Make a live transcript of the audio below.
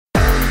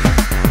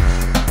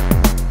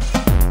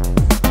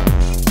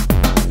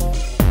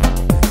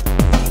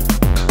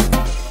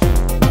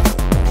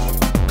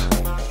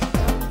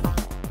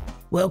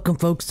Welcome,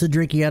 folks, to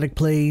Drakeotic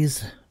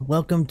Plays.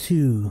 Welcome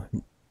to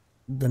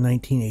the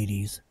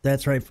 1980s.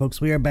 That's right,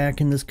 folks. We are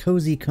back in this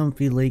cozy,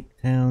 comfy lake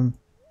town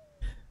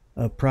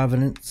of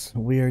Providence.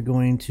 We are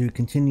going to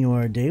continue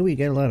our day. We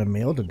got a lot of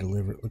mail to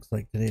deliver, it looks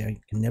like, today. I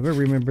can never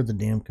remember the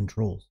damn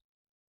controls.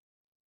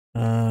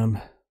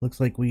 Looks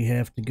like we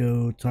have to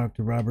go talk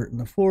to Robert in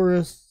the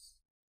forest.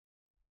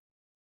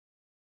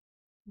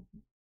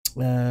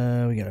 We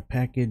got a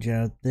package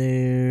out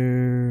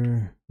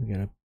there. We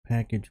got a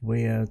package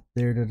way out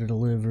there to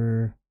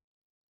deliver.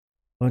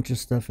 Bunch of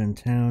stuff in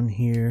town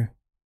here.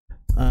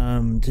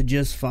 To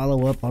just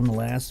follow up on the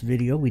last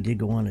video, we did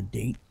go on a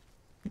date.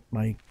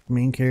 My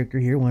main character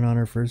here went on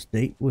her first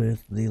date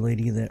with the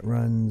lady that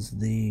runs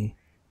the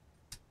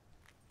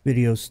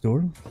video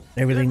store.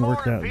 Everything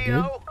worked out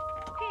good.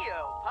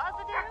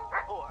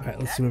 Alright,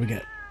 let's see what we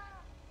got.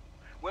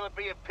 Will it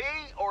be a P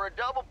or a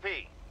double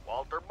P?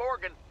 Walter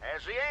Morgan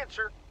has the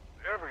answer.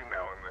 Every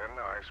now and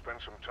then I spend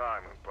some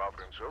time in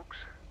Providence Oaks,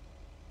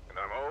 and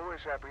I'm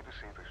always happy to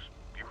see this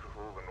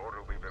beautiful and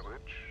orderly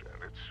village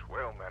and its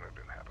well-mannered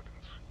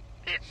inhabitants.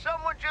 Did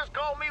someone just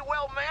call me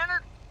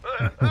well-mannered?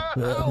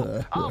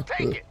 Oh, I'll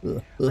take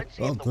it. Let's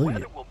see if the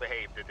weather will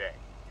behave today.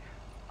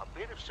 A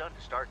bit of sun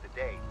to start the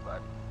day,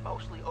 but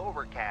mostly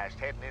overcast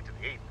heading into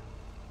the evening.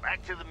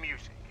 Back to the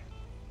music.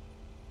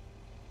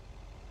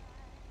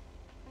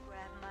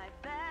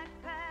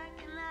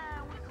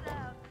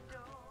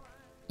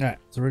 Alright,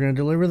 so we're going to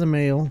deliver the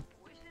mail.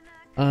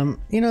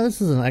 You know,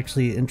 this is an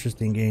actually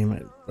interesting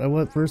game.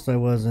 First I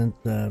wasn't,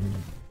 I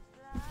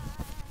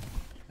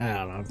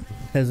don't know,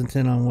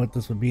 hesitant on what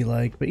this would be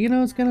like. But, you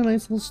know, it's got a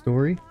nice little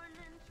story.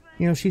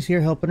 You know, she's here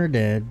helping her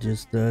dad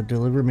just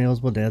deliver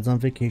mails while dad's on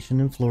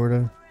vacation in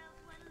Florida.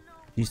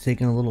 She's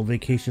taking a little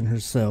vacation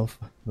herself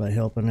by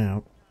helping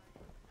out.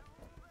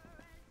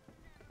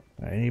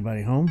 Alright,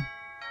 anybody home?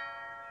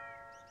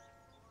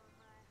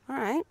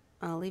 Alright,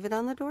 I'll leave it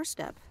on the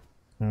doorstep.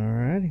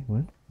 Alrighty,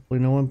 well,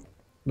 hopefully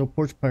no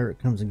porch pirate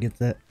comes and gets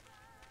that.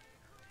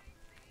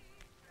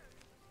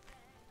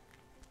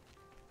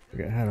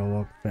 Forgot how to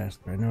walk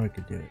faster. I know I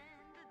could do it.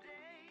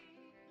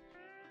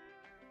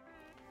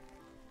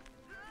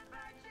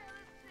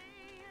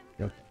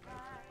 Okay.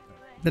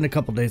 Been a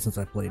couple days since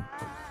I played.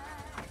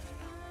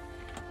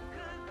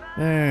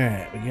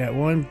 Alright, we got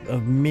one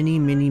of many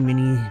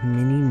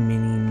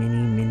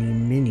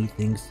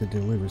things to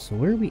deliver. So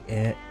where are we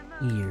at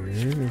here?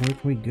 And where can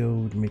we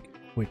go to make it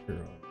quicker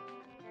on?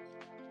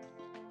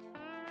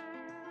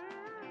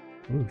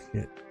 Oh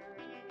shit.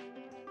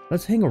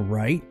 Let's hang a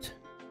right.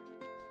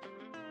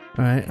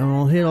 Alright, and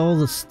I'll hit all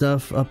the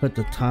stuff up at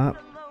the top.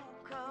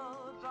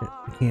 Shit,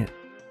 I can't.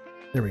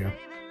 There we go.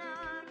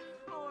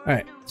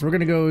 Alright, so we're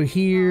gonna go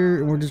here,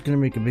 and we're just gonna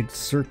make a big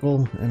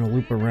circle and a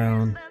loop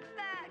around.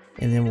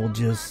 And then we'll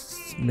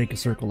just make a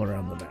circle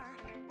around the back.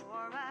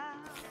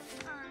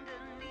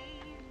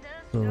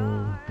 So,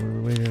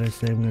 where did I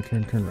say I'm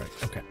gonna turn right?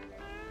 Okay.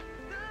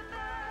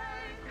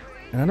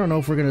 And I don't know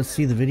if we're gonna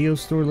see the video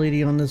store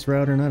lady on this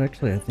route or not.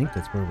 Actually, I think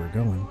that's where we're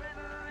going.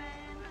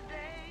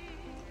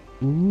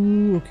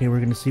 Ooh, okay, we're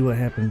gonna see what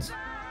happens.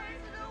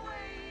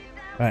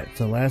 Alright,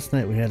 so last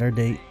night we had our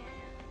date.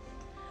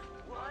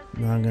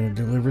 Now I'm gonna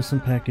deliver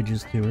some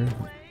packages to her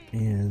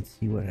and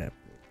see what happens.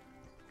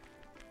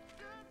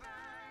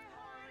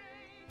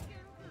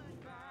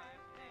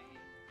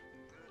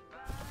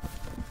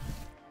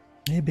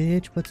 Hey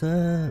bitch, what's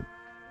up?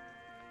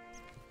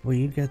 Well,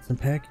 you got some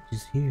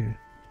packages here.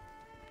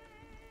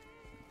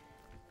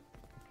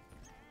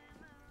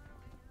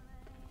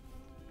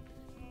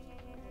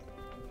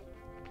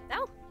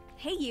 Oh,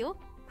 hey you.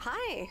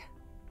 Hi.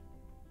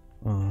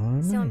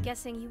 Oh, So I'm nice.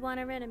 guessing you want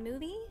to rent a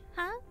movie,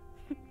 huh?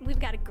 We've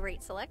got a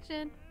great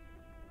selection.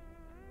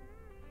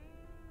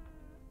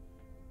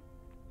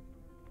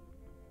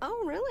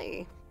 Oh,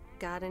 really?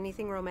 Got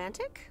anything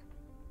romantic?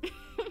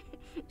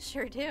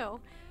 Sure do.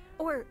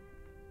 Or,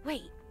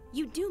 wait,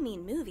 you do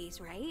mean movies,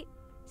 right?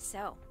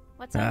 So,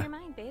 what's on your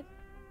mind, babe?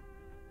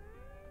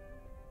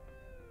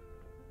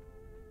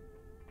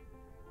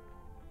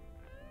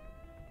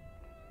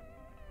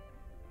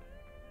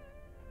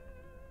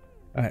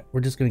 Alright,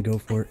 we're just gonna go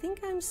for I it.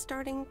 think I'm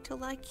starting to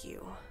like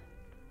you.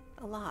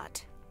 A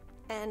lot.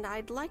 And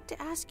I'd like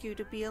to ask you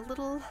to be a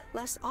little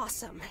less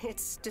awesome.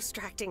 It's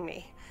distracting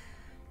me.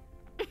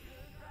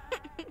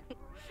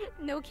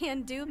 No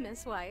can do,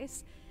 Miss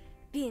Weiss.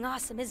 Being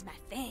awesome is my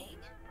thing.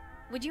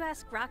 Would you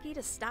ask Rocky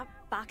to stop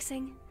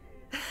boxing?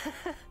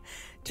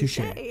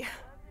 Touché.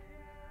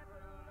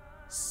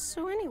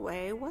 So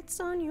anyway, what's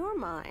on your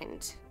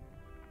mind?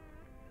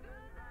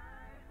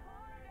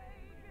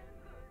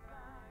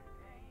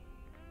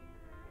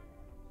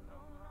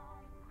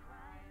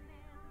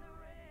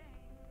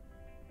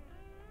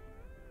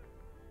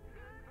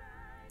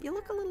 You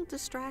look a little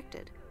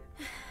distracted.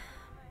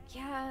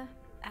 Yeah,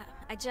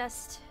 I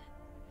just...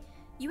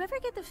 You ever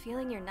get the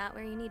feeling you're not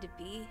where you need to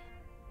be?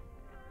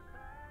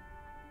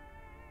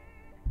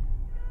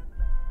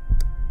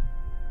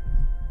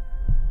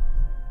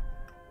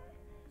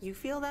 You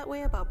feel that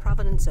way about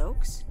Providence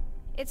Oaks?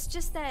 It's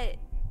just that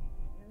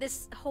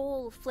this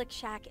whole Flick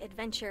Shack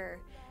adventure,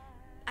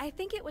 I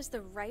think it was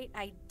the right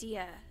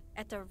idea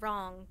at the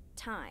wrong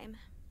time.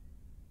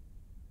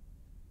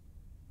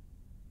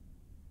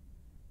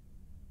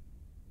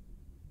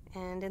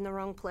 And in the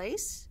wrong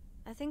place?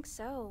 I think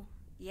so.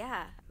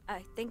 Yeah,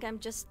 I think I'm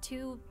just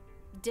too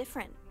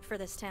different for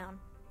this town.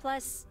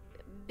 Plus,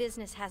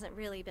 business hasn't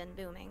really been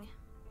booming.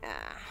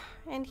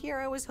 And here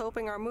I was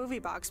hoping our movie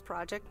box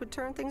project would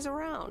turn things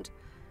around.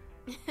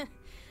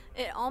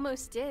 It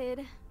almost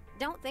did.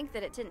 Don't think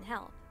that it didn't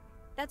help.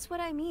 That's what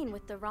I mean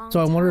with the wrong So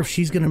I wonder if time.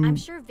 she's gonna, I'm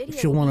sure video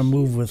she'll will want to be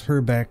move huge, with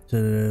her back to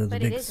the but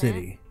it big isn't.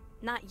 city.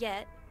 Not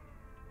yet.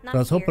 Not So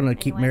I was hoping here, to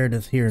keep anyway.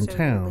 Meredith here in So you're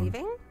town.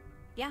 leaving?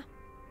 Yeah.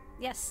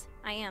 Yes,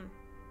 I am.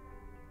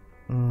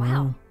 Uh,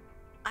 Wow.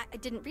 I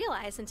didn't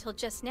realize until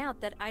just now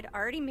that I'd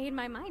already made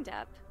my mind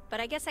up.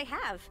 But I guess I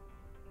have.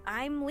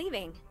 I'm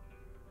leaving.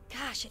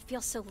 Gosh, it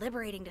feels so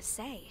liberating to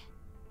say.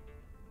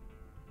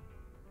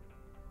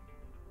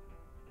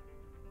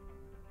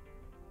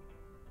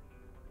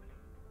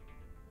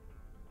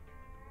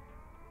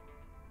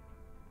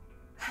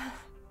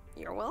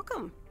 You're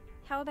welcome.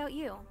 How about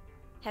you?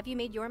 Have you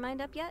made your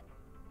mind up yet?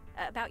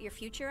 About your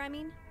future, I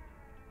mean?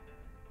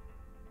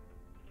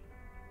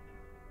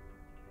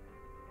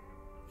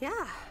 Yeah,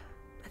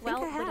 I think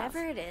Well, I have.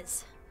 whatever it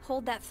is,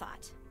 hold that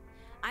thought.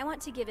 I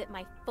want to give it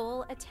my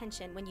full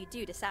attention when you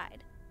do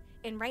decide.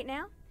 And right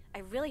now, I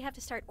really have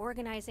to start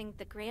organizing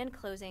the grand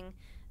closing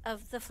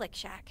of the Flick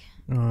Shack.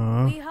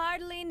 aw. We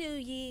hardly knew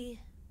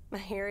ye. I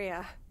hear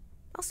ya.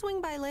 I'll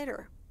swing by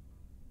later.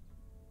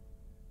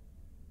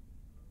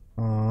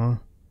 Aw.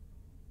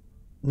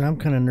 Now I'm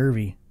kind of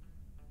nervy.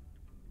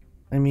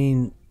 I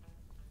mean,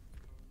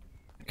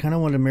 I kind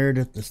of wanted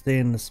Meredith to stay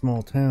in the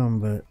small town,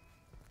 but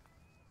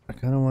I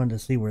kind of wanted to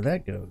see where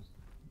that goes.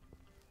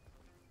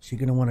 Is she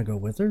gonna want to go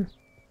with her?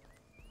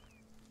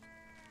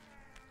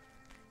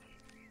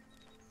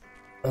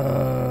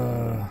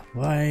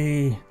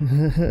 Why?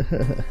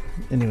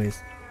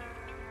 Anyways.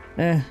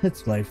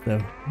 It's life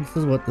though. This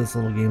is what this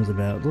little game's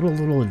about.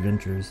 Little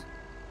adventures.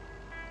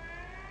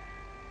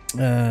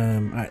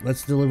 Alright,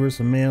 let's deliver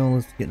some mail.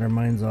 Let's get our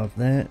minds off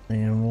that,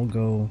 and we'll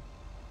go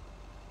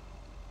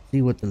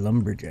see what the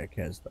lumberjack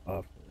has to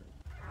offer.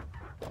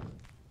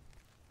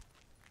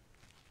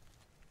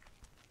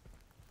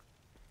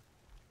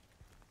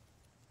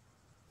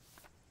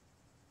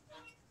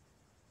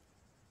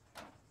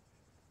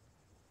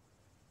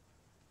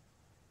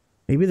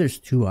 Maybe there's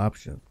two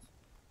options.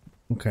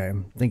 Okay,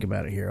 think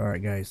about it here.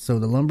 Alright guys, so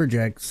the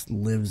lumberjack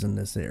lives in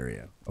this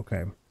area.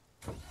 Okay.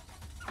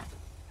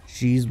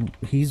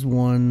 He's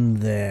one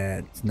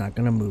that's not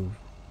gonna move.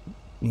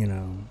 You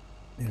know,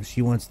 if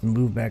she wants to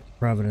move back to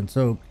Providence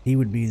Oak, he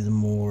would be the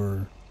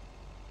more...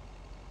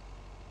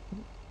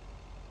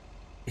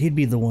 He'd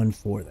be the one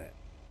for that.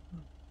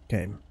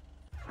 Okay.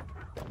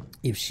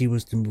 If she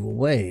was to move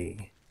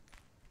away,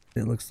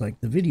 it looks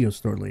like the video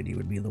store lady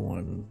would be the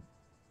one,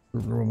 the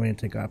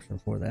romantic option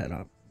for that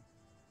option.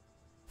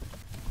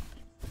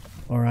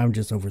 Or I'm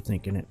just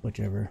overthinking it,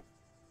 whichever.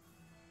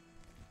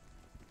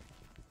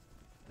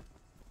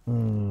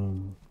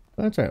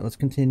 That's alright, let's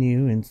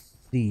continue and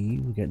see.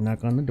 We got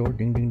knock on the door.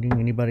 Ding, ding, ding.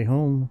 Anybody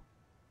home?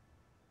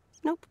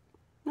 Nope.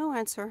 No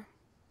answer.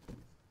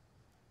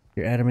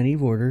 Your Adam and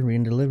Eve order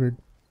being delivered.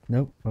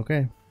 Nope.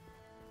 Okay.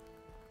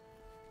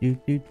 Dude,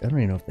 I don't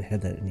even know if they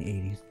had that in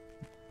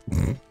the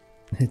 80s.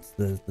 It's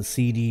the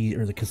CD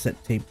or the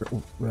cassette tape,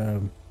 the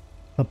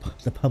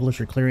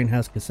Publisher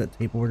Clearinghouse cassette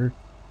tape order.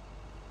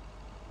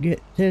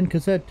 Get 10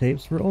 cassette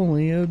tapes for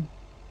only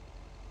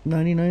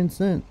 99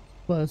 cents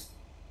plus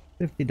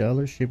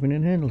 $50 shipping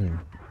and handling.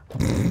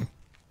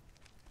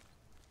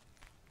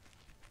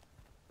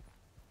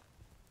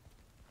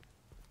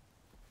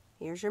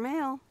 Here's your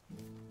mail.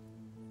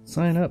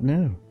 Sign up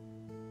now.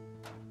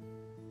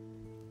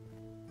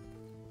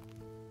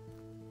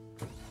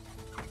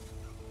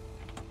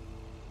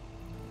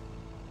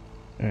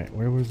 Alright,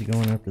 where was he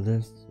going after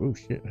this? Oh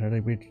shit, how did I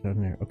reach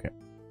down there? Okay.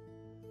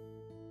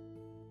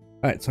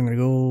 Alright, so I'm gonna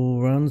go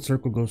around the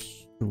circle, go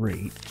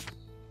straight.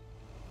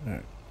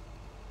 Alright.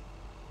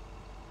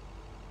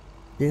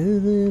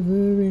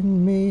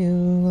 Delivering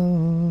mail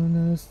on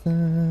a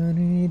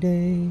sunny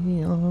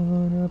day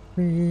on a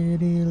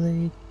pretty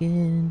lake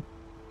in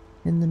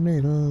the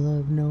middle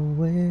of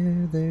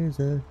nowhere. There's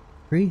a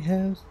tree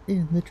house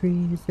in the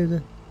trees. There's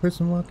a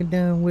person walking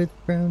down with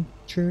brown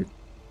shirt.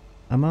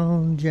 I'm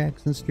on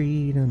Jackson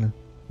Street on a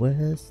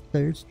West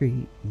 3rd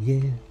Street,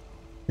 yeah.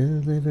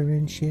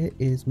 Delivering shit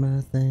is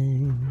my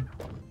thing.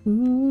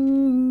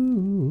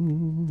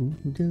 Ooh,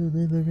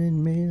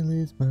 delivering mail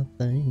is my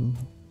thing.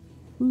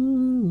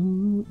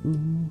 Ooh,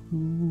 ooh,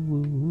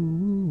 ooh,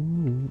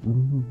 ooh,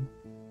 ooh.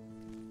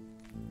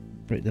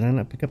 Wait, did I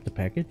not pick up the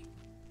package?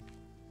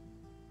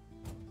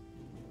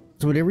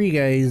 So whatever you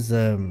guys,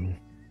 there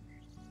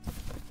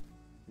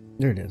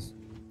it is.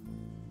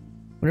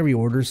 Whenever you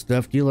order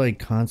stuff, do you like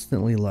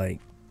constantly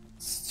like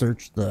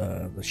search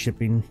the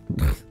shipping,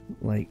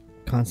 like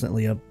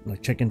constantly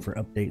like checking for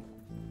updates?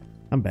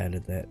 I'm bad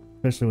at that,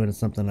 especially when it's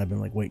something I've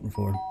been like waiting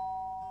for.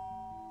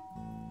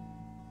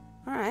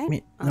 All right.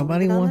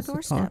 Nobody leave it on the wants to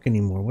doorstep. talk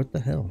anymore. What the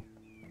hell?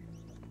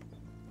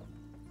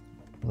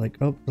 Like,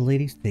 oh, the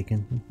lady's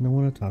taken. No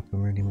one to talk to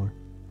her anymore.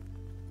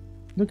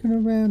 Looking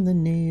around the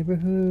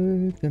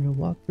neighborhood. Gonna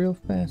walk real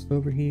fast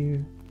over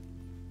here.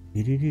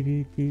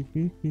 Delivering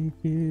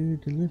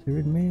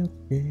mail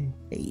today.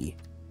 Hey.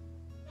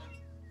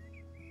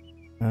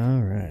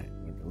 Alright.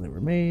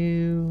 Deliver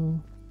mail.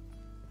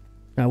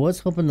 Now, I was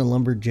helping the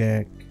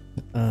lumberjack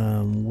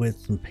with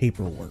some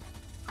paperwork.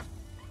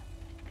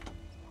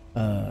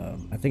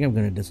 I think I'm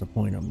gonna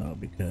disappoint him though,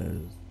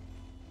 because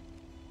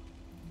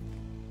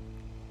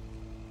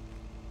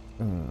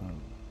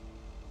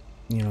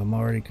you know, I'm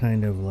already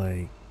kind of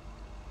like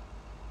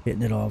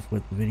hitting it off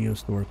with the video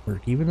store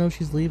clerk, even though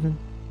she's leaving.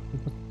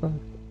 What the fuck?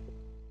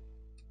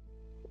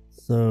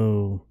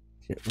 So,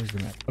 shit, where's the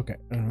map? Okay,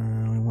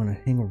 we want to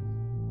hang a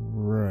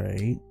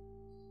right.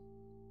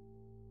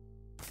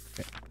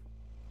 Okay.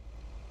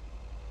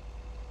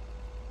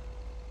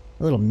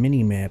 A little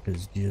mini map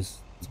is just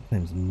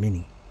sometimes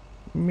mini.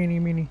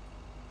 Mini.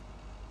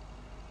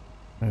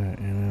 Alright,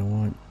 and I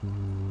want to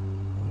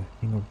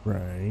hang a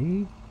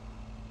right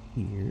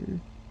here.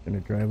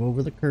 Gonna drive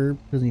over the curb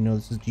because you know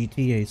this is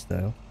GTA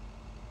style.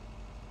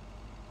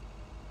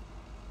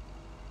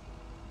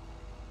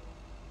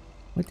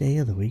 What day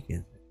of the week is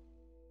it?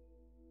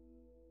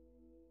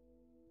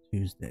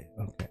 Tuesday.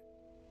 Okay.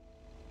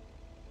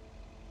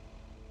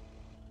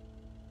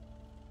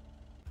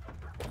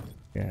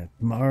 Yeah,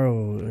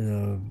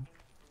 tomorrow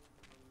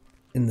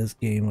in this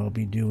game I'll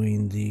be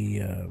doing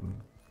the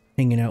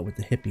hanging out with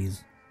the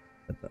hippies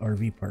at the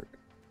RV park.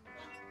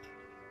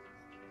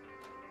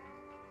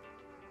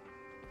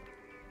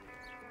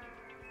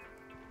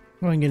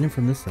 Oh, I can get in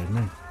from this side,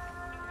 nice.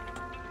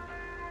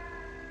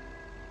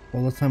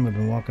 All this time I've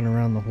been walking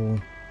around the whole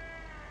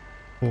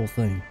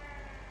thing.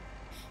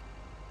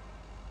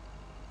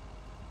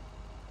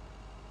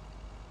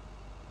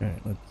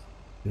 Alright, let's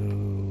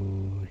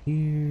go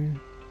here.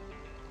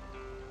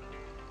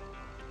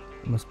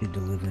 It must be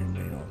delivering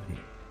mail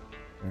here.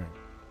 Alright.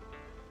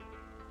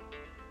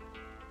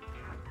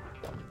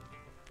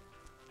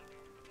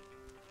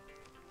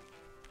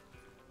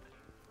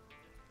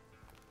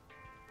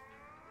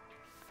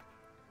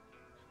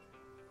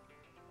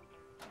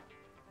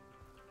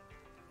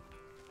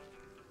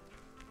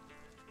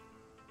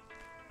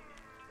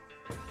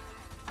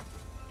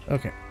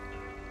 Okay.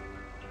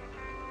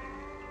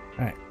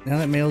 Alright, now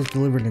that mail's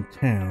delivered in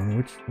town,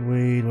 which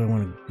way do I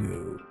want to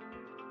go?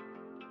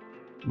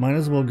 Might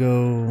as well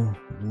go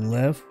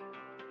left,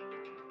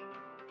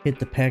 hit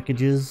the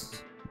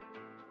packages,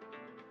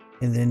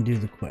 and then do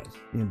the quest.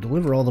 You know,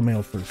 deliver all the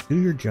mail first. Do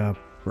your job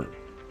first,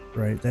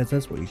 right?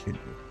 That's what you should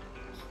do.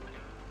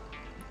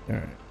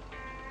 Alright.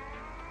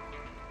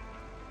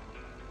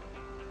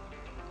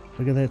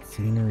 Look at that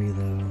scenery,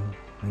 though.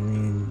 I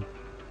mean,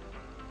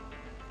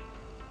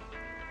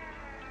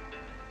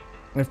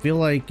 I feel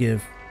like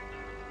if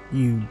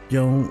you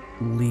don't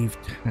leave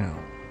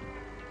town,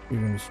 you're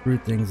going to screw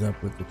things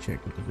up with the chick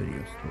at the video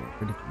store.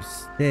 But if you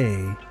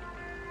stay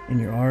and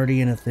you're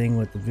already in a thing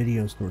with the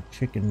video store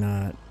chick and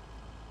not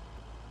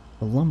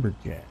the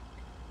lumberjack,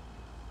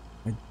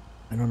 I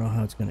don't know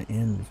how it's going to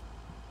end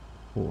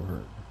for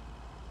her.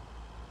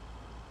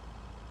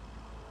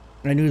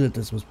 I knew that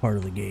this was part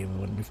of the game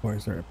before I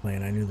started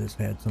playing. I knew this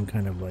had some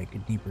kind of like a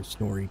deeper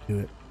story to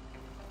it.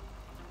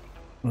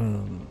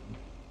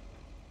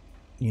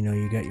 You know,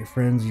 you got your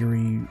friends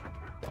you're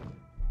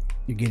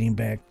getting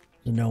back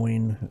to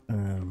knowing,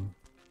 and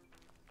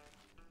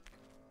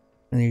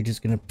you're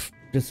just gonna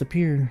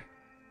disappear,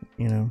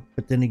 you know.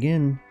 But then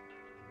again,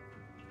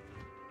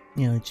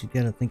 you know, she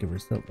gotta think of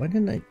herself. Why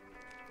didn't I?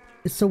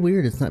 It's so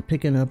weird. It's not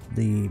picking up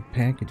the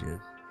packages.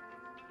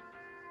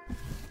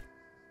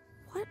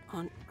 What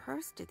on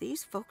earth did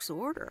these folks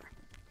order?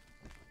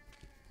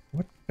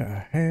 What the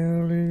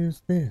hell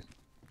is this?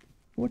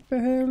 What the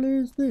hell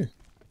is this?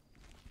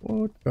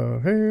 What the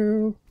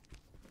hell?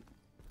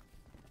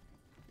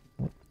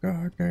 What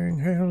god dang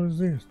hell is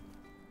this?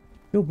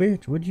 Yo,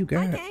 bitch, what you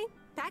got? Okay,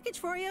 package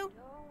for you.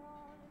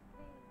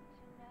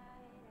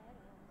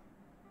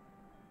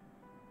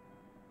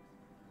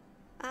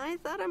 I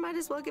thought I might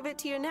as well give it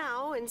to you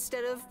now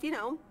instead of, you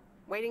know,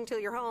 waiting till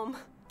you're home.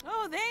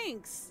 Oh,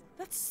 thanks.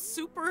 That's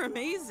super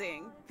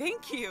amazing.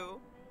 Thank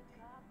you.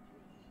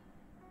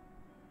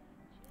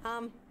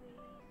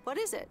 What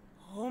is it?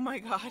 Oh my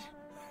god.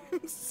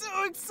 I'm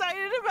so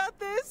excited about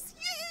this.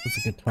 Yay! It's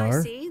a guitar?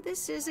 I see.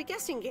 This is a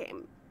guessing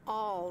game.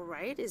 All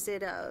right. Is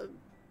it a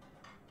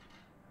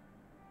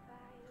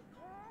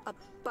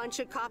bunch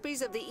of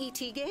copies of the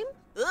E.T. game?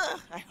 Ugh,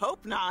 I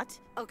hope not.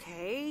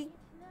 Okay.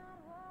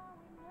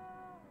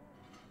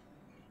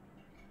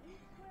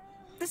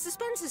 The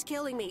suspense is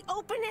killing me.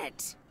 Open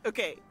it!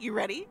 Okay, you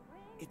ready?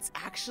 It's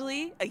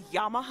actually a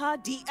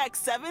Yamaha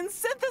DX7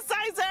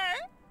 synthesizer!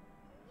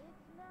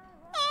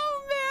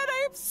 Oh man,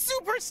 I am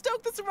super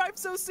stoked this arrived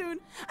so soon.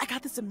 I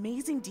got this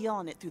amazing deal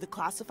on it through the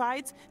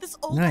classifieds. This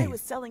old guy was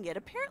selling it.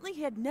 Apparently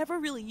he had never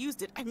really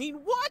used it. I mean,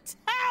 what?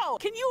 How? Wow!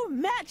 Can you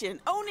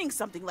imagine owning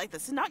something like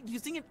this and not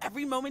using it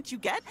every moment you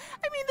get?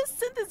 I mean, the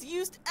synth is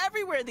used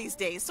everywhere these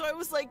days, so I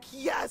was like,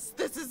 yes,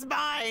 this is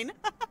mine!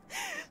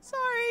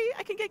 Sorry,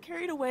 I can get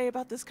carried away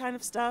about this kind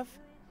of stuff.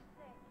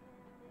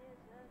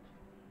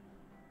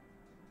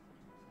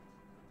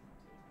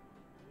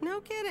 No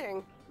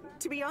kidding.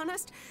 To be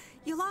honest,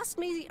 you lost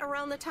me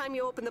around the time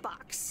you opened the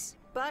box.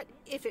 But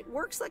if it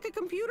works like a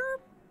computer,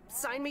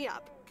 sign me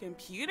up.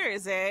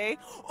 Computers, eh?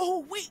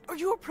 Oh, wait, are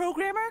you a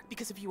programmer?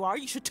 Because if you are,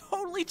 you should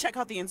totally check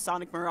out the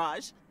Ensoniq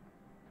Mirage.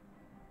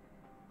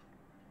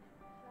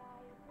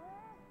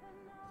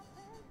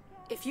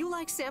 If you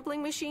like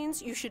sampling machines,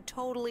 you should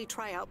totally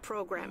try out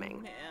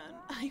programming. Man,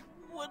 I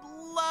would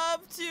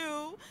love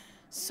to.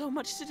 So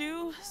much to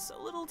do, so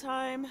little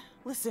time.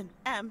 Listen,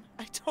 Em,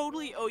 I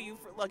totally owe you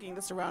for lugging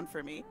this around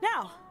for me.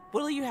 Now,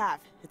 what'll you have?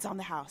 It's on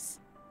the house.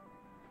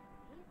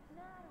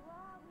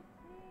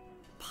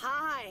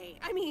 Pie.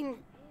 I mean,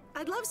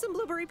 I'd love some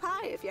blueberry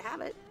pie if you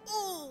have it.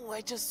 Oh,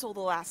 I just sold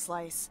the last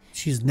slice.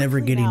 She's never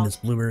Clean getting out. this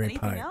blueberry Anything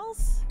pie.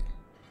 else?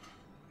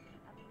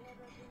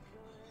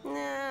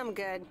 Nah, I'm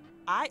good.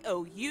 I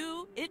owe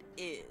you, it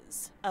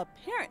is.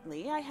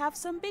 Apparently, I have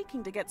some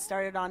baking to get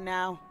started on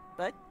now.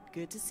 But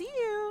good to see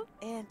you.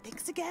 And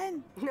thanks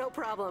again. No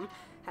problem.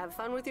 Have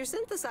fun with your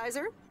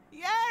synthesizer.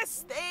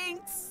 Yes,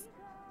 thanks.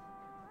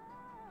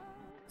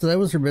 So that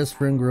was her best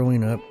friend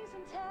growing up.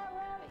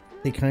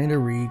 They kind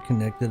of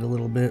reconnected a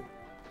little bit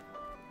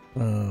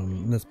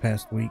this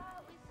past week.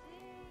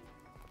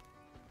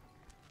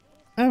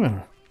 I don't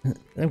know.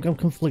 I'm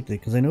conflicted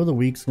because I know the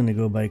week's going to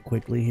go by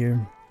quickly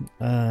here.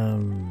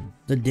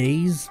 The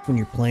days when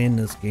you're playing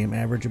this game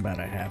average about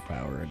a half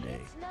hour a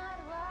day.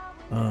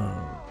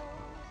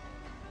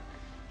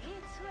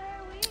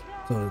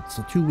 So it's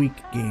a 2-week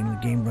game. The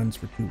game runs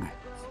for 2 weeks.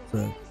 So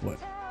what?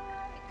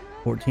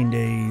 14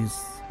 days,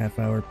 half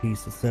hour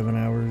piece of 7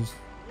 hours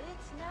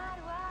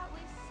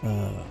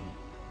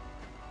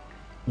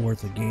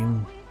worth of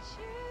game.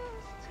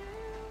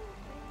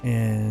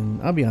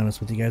 And I'll be honest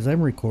with you guys,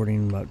 I'm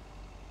recording about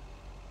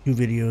 2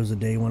 videos a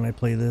day when I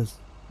play this,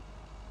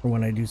 or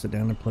when I do sit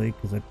down and play,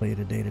 because I play it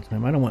a day at a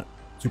time. I don't want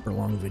super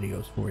long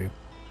videos for you.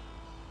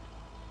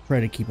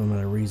 Try to keep them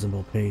at a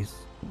reasonable pace.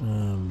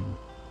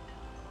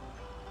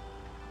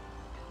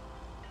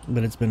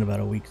 But it's been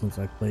about a week since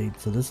I played,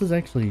 so this is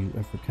actually,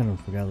 I kind of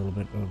forgot a little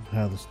bit of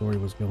how the story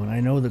was going. I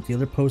know that the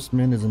other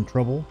postman is in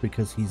trouble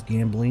because he's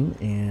gambling,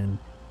 and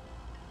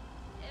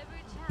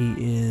he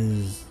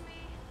is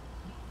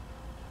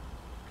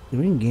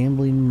doing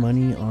gambling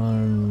money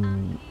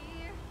on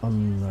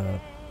the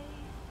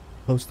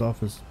post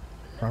office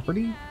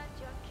property,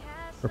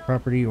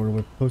 or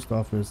with post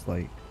office,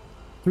 like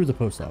through the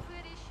post office.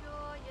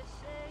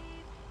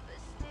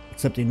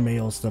 Accepting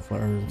mail stuff,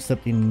 or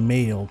accepting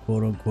mail,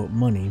 quote unquote,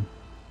 money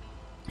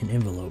in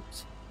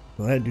envelopes.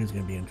 So that dude's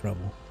gonna be in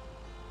trouble.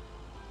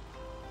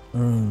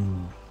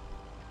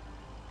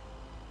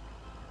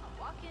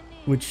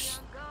 Which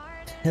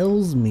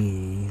tells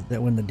me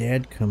that when the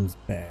dad comes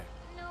back,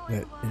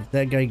 that if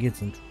that guy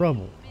gets in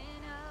trouble,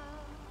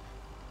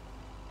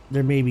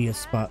 there may be a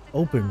spot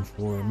open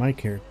for my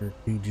character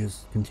to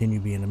just continue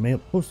being a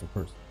postal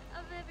person.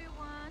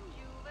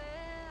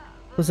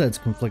 Plus that's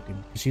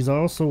conflicting. She's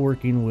also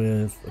working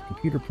with a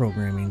computer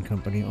programming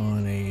company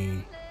on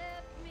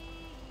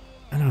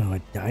I don't know, a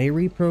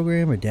diary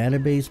program, a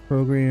database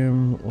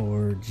program,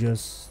 or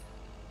just,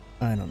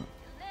 I don't know.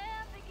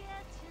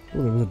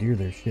 Oh, there was a deer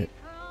there, shit.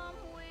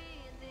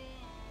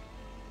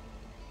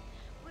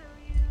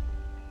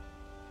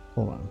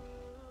 Hold on.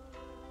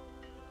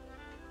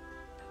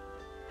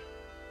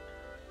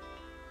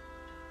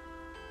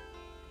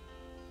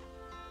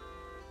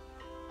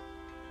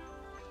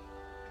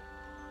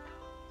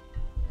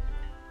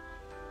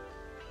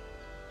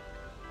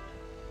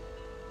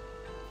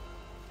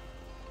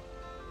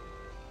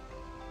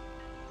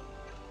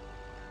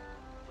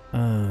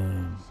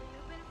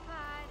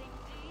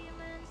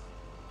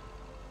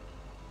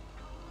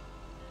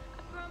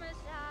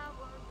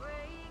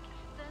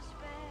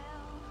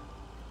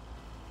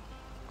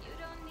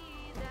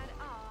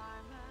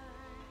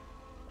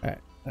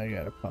 Alright, I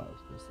gotta pause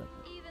for a second.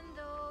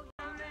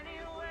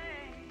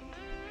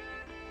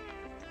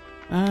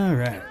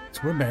 Alright,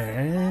 so we're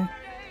back.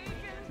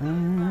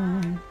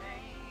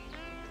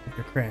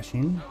 After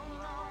crashing.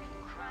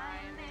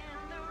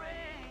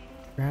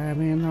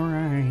 Driving in the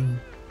rain.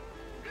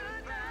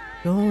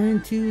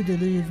 Going to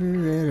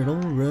deliver at an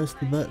old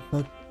rusty butt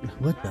fuck.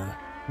 What the?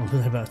 What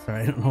was I about?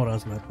 Sorry, I don't know what I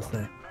was about to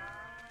say.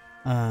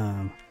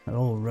 An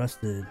old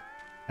rusted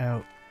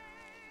out.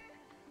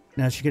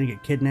 Now she's gonna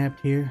get kidnapped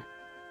here.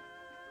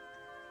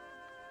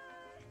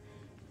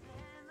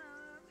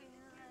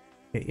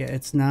 Okay, yeah,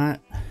 it's not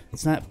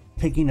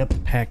picking up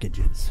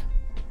packages.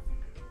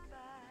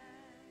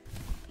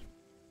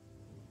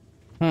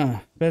 Huh,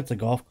 bet it's a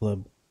golf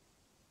club.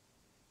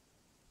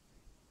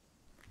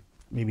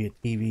 Maybe a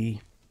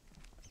TV.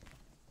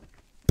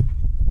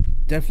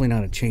 Definitely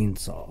not a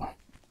chainsaw. Is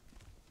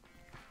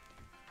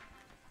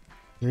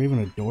there even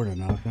a door to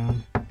knock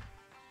on?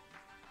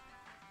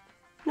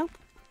 Nope.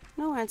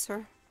 No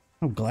answer.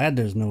 I'm glad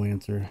there's no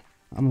answer.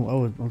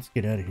 Let's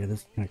get out of here.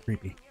 This is kind of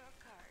creepy.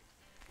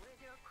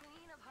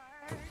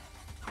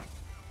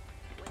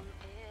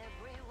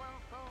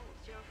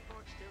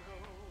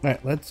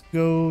 Alright, let's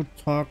go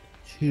talk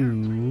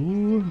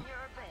to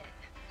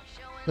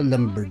the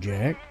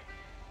lumberjack.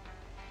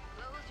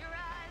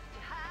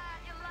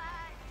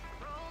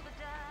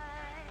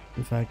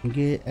 If I can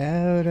get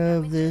out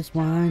of this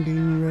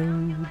winding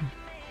road.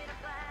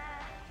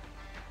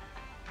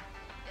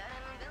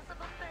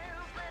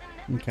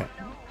 Okay.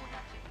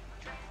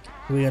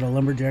 We got a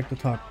lumberjack to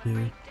talk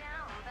to.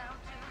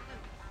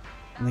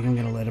 I think I'm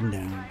gonna let him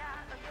down.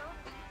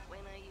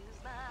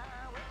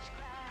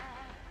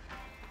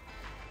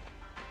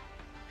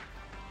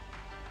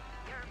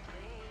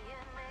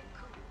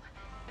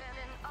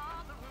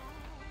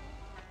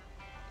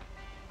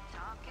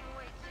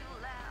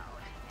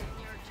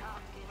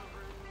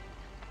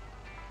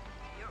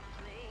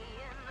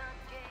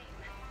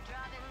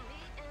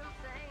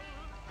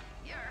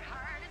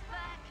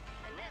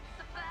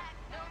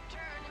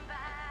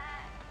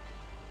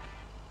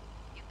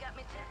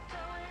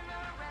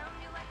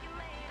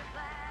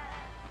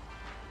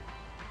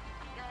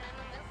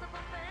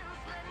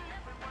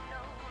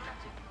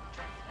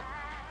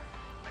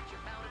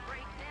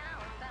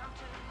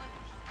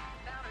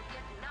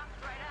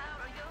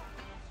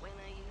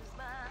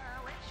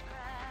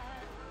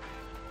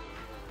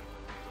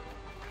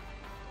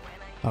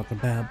 Talk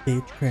about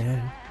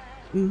bitchcraft.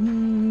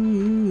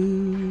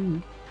 Ooh.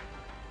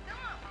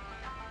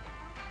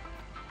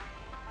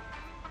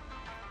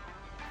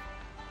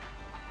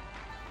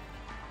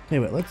 Okay,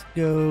 wait, let's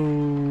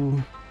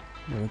go.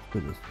 Well, let's go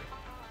this way.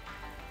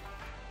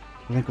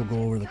 I think we'll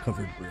go over the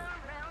covered bridge.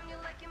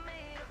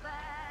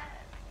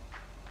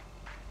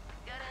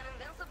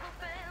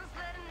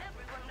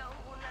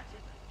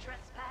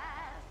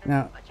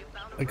 Now,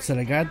 like I said,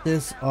 I got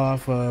this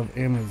off of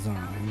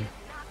Amazon.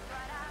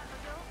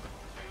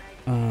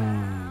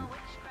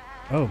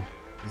 Oh,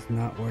 it's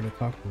not where to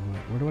talk to them.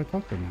 Where do I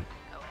talk to them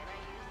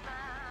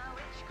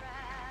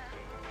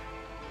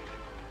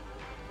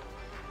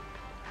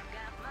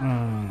at?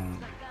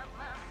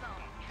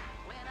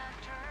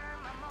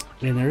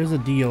 And there is a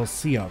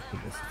DLC out for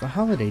this. It's a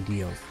holiday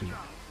DLC.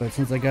 But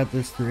since I got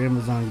this through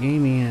Amazon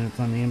Gaming and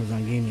it's on the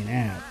Amazon Gaming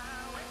app,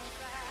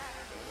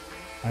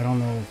 I don't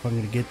know if I'm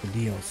going to get the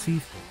DLC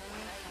for it.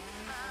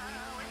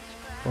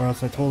 Or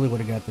else I totally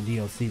would have got the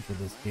DLC for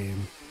this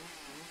game.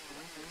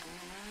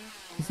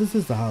 This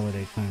is the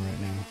holiday time right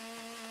now.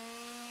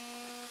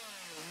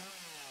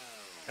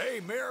 Hey,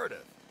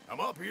 Meredith, I'm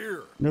up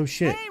here. No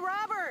shit. Hey,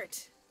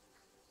 Robert!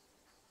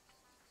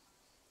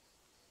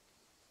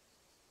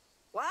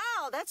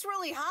 Wow, that's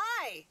really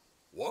high.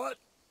 What?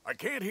 I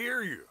can't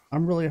hear you.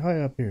 I'm really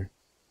high up here.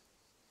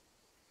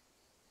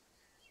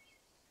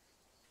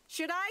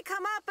 Should I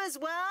come up as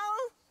well?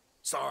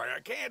 Sorry, I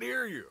can't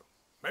hear you.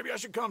 Maybe I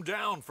should come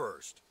down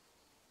first.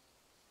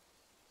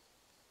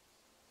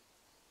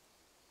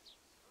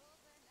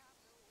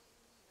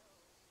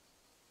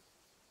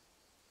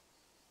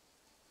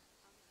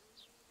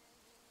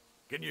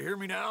 Can you hear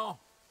me now?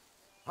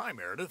 Hi,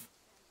 Meredith.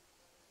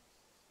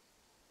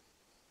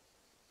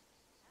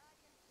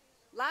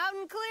 Loud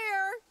and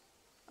clear.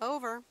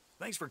 Over.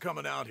 Thanks for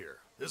coming out here.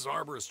 This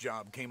arborist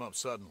job came up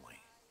suddenly.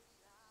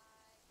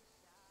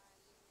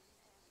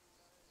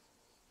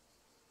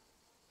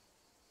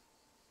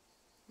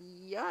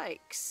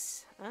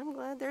 Yikes. I'm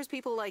glad there's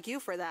people like you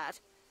for that.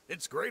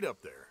 It's great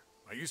up there.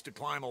 I used to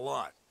climb a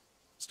lot.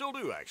 Still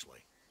do,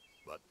 actually.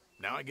 But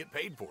now I get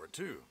paid for it,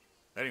 too.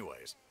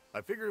 Anyways,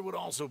 I figured it would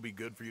also be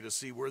good for you to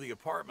see where the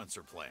apartments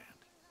are planned.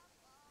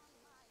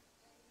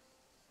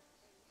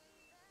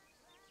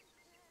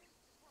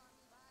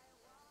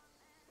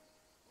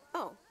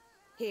 Oh,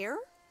 here?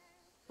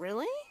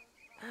 Really?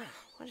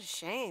 What a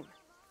shame.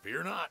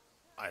 Fear not.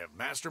 I have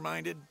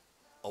masterminded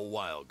a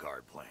wild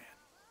card plan.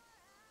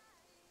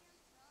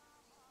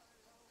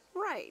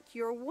 Right,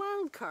 your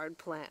wild card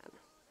plan.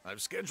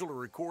 I've scheduled a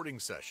recording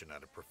session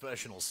at a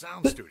professional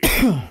sound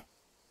studio.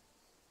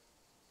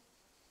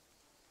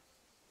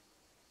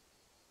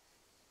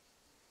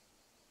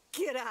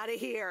 Get out of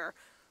here.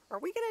 Are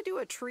we gonna do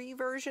a tree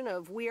version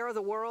of We Are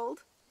the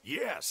World?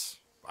 Yes,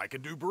 I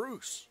can do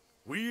Bruce.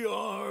 We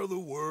are the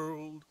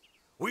world.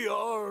 We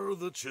are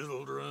the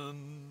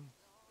children.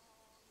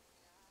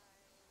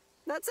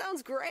 That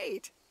sounds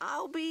great.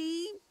 I'll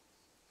be...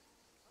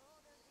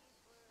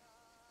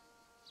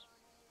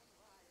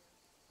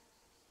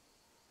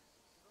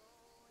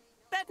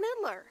 Bette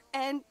Midler,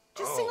 and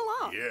just sing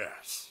along.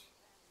 Yes.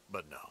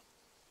 But no.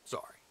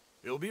 Sorry.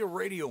 It'll be a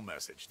radio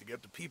message to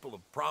get the people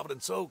of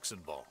Providence Oaks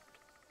involved.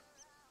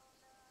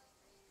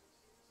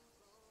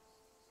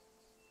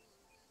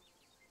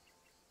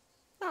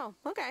 Oh,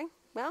 okay.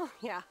 Well,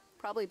 yeah,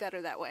 probably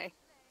better that way.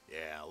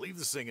 Yeah, leave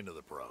the singing to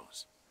the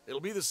pros. It'll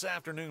be this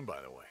afternoon,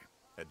 by the way,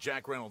 at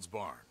Jack Reynolds'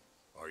 barn.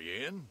 Are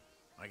you in?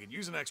 I could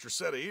use an extra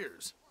set of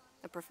ears.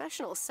 A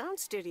professional sound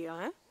studio,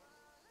 huh?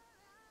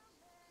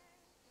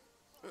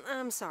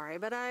 I'm sorry,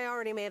 but I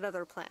already made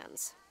other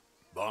plans.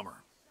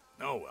 Bummer.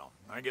 Oh well,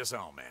 I guess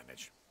I'll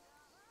manage.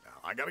 Now,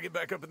 I gotta get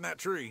back up in that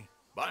tree.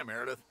 Bye,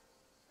 Meredith.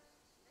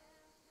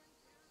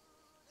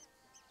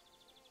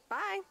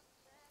 Bye.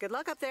 Good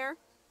luck up there.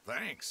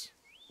 Thanks.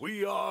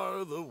 We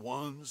are the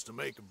ones to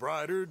make a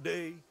brighter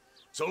day,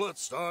 so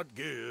let's start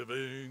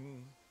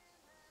giving.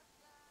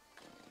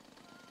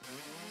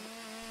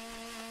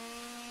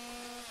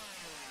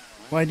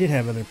 Well, I did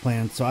have other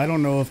plans, so I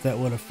don't know if that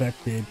would have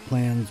affected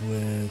plans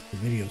with the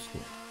video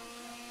store.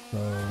 So,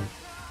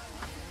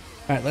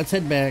 alright, let's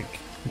head back.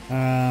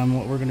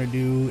 What we're going to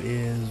do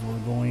is we're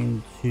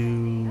going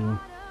to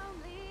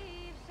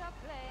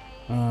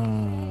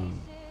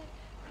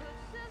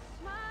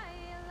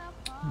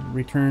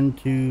return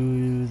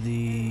to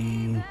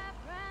the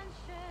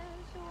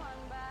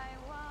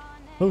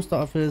post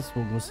office.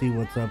 We'll go see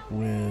what's up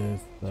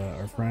with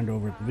our friend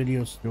over at the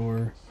video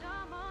store.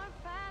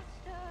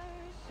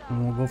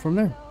 And we'll go from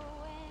there.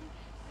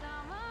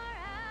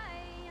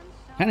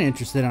 Kind of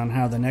interested on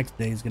how the next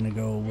day is going to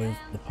go with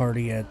the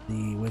party at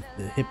with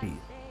the hippies.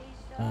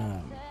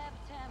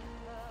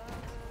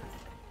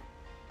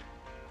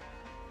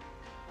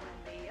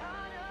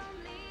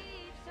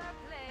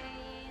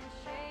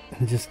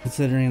 Just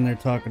considering they're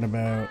talking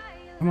about,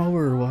 come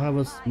over, we'll have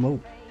a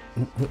smoke.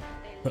 It's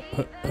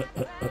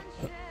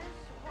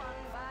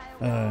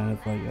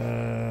like,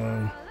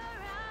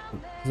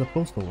 as a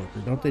postal worker,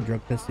 don't they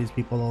drug test these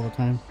people all the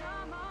time?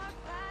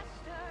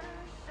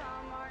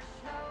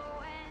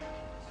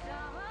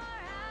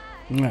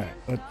 Alright,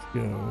 let's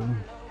go.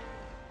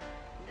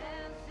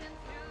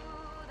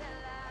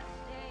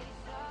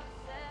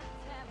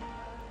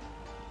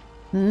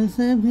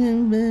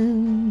 Delivering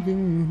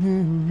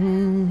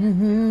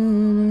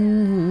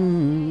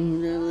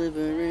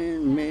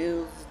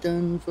mail's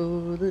done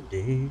for the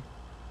day.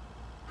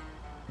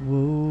 Whoa,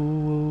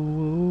 whoa,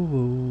 whoa,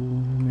 whoa,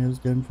 mail's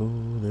done for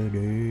the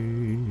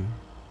day.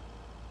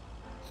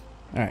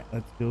 Alright,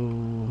 let's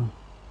go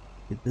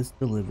get this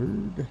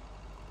delivered.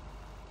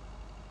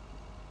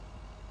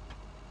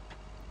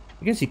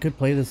 I guess you could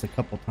play this a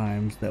couple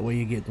times. That way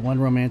you get one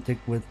romantic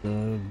with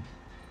the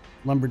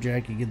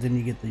lumberjack, then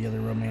you get the other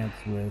romance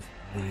with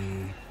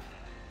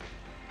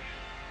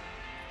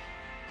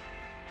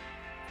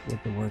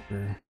the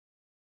worker.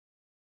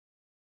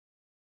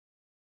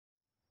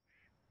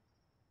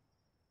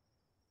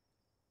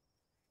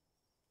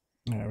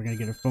 Alright, we're gonna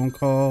get a phone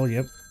call.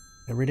 Yep.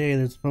 Every day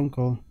there's a phone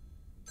call.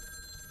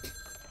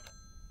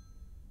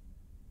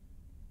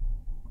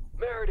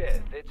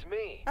 Meredith, it's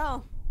me.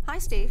 Oh, hi,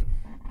 Steve.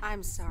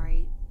 I'm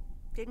sorry.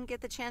 Didn't get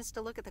the chance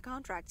to look at the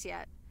contracts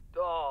yet.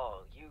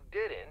 Oh, you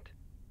didn't?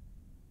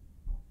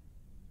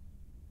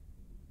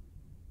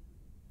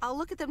 I'll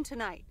look at them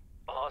tonight.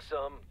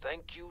 Awesome.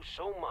 Thank you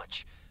so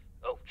much.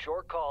 Oh,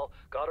 short call.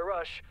 Gotta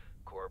rush.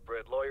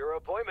 Corporate lawyer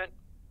appointment.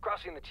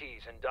 Crossing the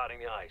T's and dotting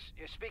the I's.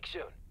 You speak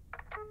soon.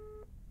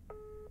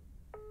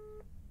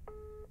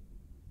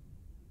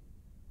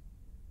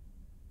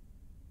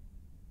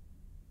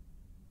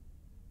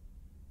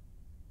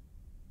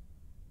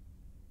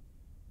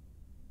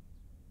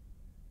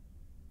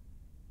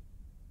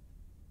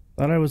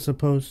 Thought I was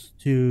supposed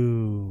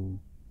to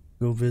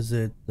go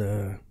visit,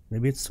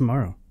 maybe it's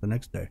tomorrow, the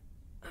next day.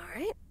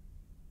 Alright,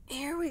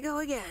 here we go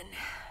again.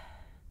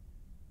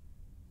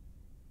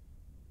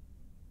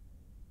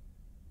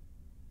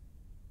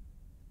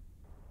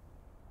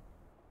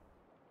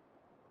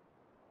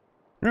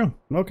 Oh,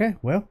 okay,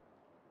 well.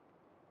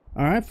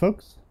 Alright,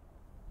 folks.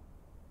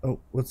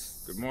 Oh,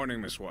 let's... Good morning,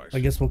 Miss Weiss.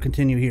 I guess we'll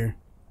continue here.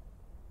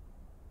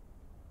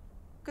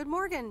 Good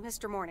morning,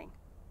 Mr. Morning.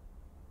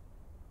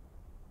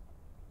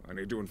 I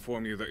need to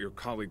inform you that your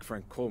colleague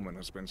Frank Coleman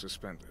has been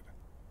suspended.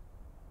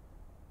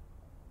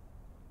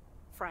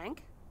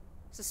 Frank?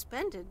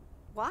 Suspended?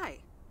 Why?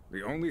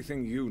 The only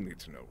thing you need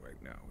to know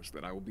right now is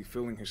that I will be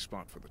filling his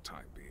spot for the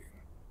time being.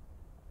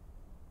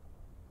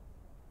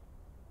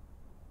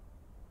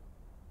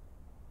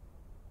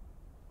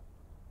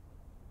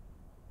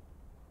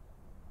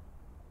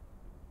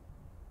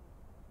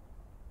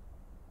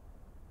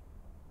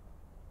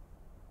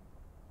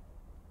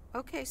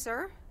 Okay,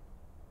 sir.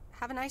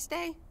 Have a nice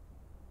day.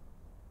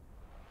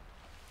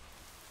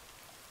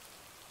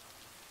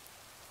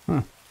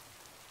 Huh.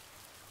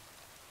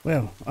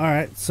 Well,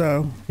 alright,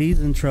 so he's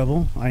in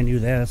trouble. I knew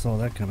that. I saw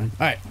that coming.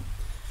 Alright.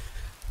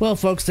 Well,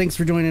 folks, thanks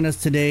for joining us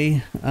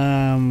today.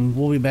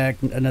 We'll be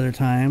back another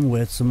time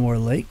with some more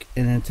Lake.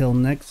 And until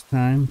next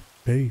time,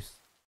 peace.